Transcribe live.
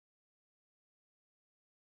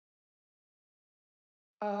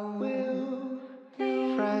Will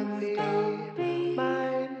you friend be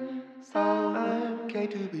mine? I'm okay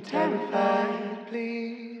to be terrified.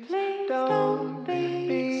 Please don't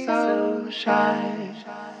be so shy.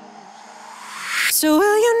 So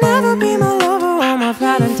will you never be my lover or my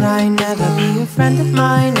valentine? Never be a friend of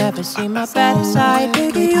mine, never see my bad side.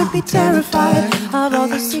 Maybe you'd be terrified of all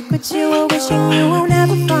the secrets you were wishing you will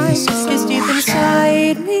never find. It's deep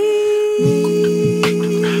inside me,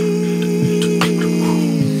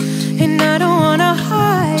 and I don't wanna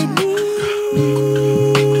hide me,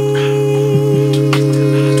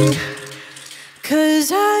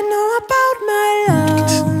 'cause I know about my love.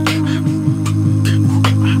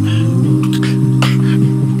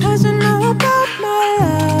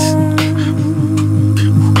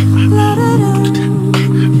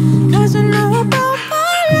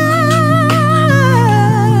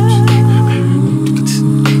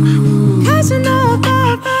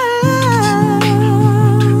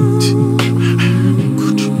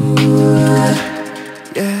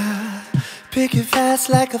 Pick it fast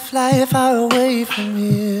like a fly far away from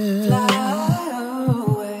here.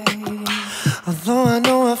 Although I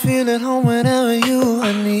know I feel at home whenever you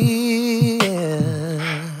are near.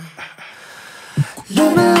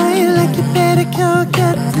 Live my life like you better go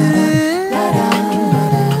get this.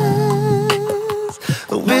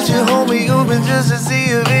 I wish you hold me open just to see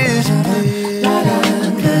your vision clear.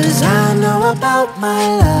 'Cause I know about my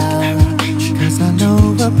love. 'Cause I know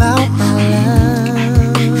about my love.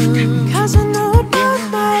 'Cause I know about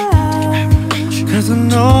my love. 'Cause I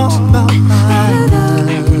know about my love.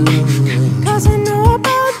 'Cause I know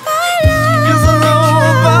about my love. 'Cause I know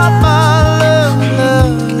about my love,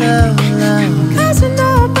 love, love, love. 'Cause I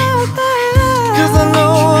know about my love. 'Cause I know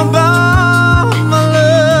about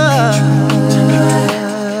my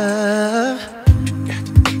love.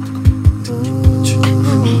 Ooh,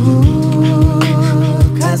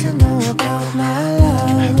 'cause I know about my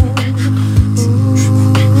love.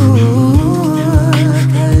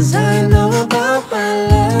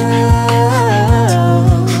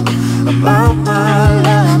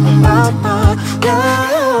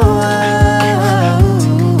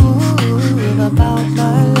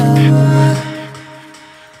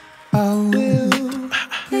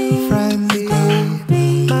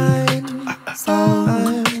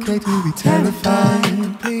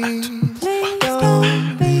 Terrified, please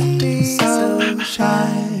don't be so shy.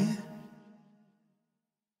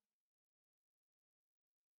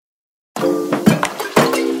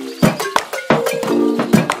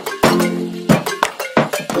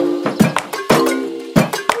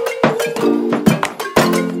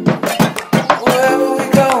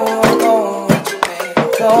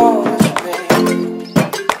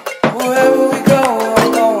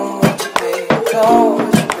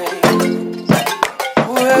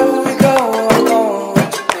 Wherever we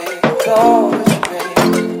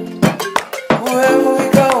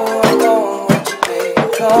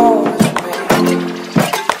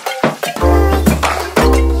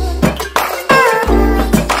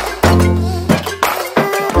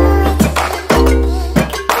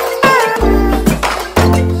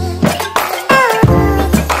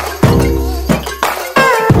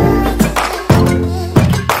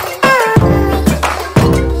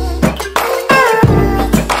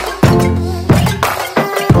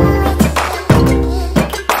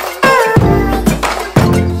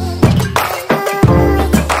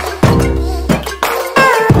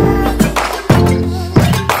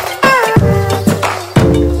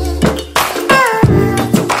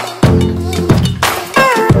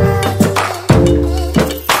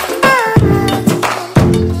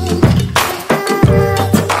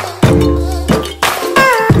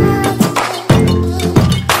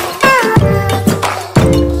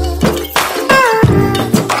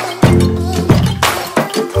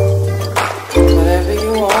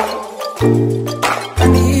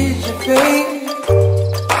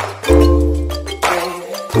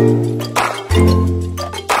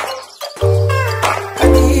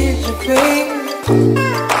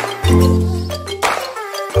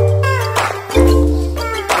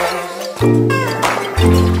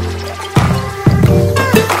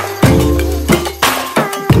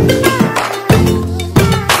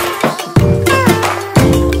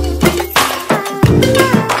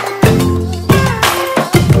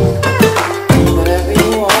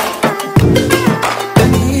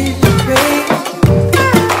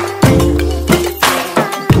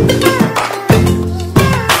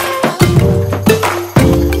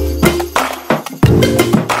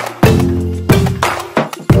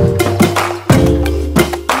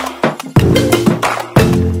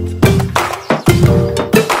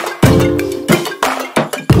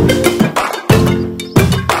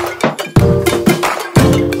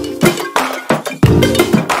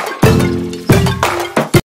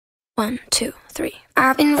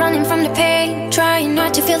I've been running from the pain, trying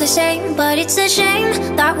not to feel the same, but it's a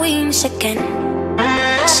shame that we miss again.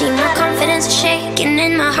 See, my confidence is shaking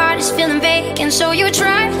and my heart is feeling vacant, so you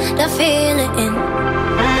tried to fill it in.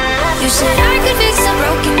 You said I could fix the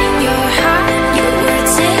broken in your heart. You would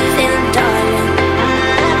save it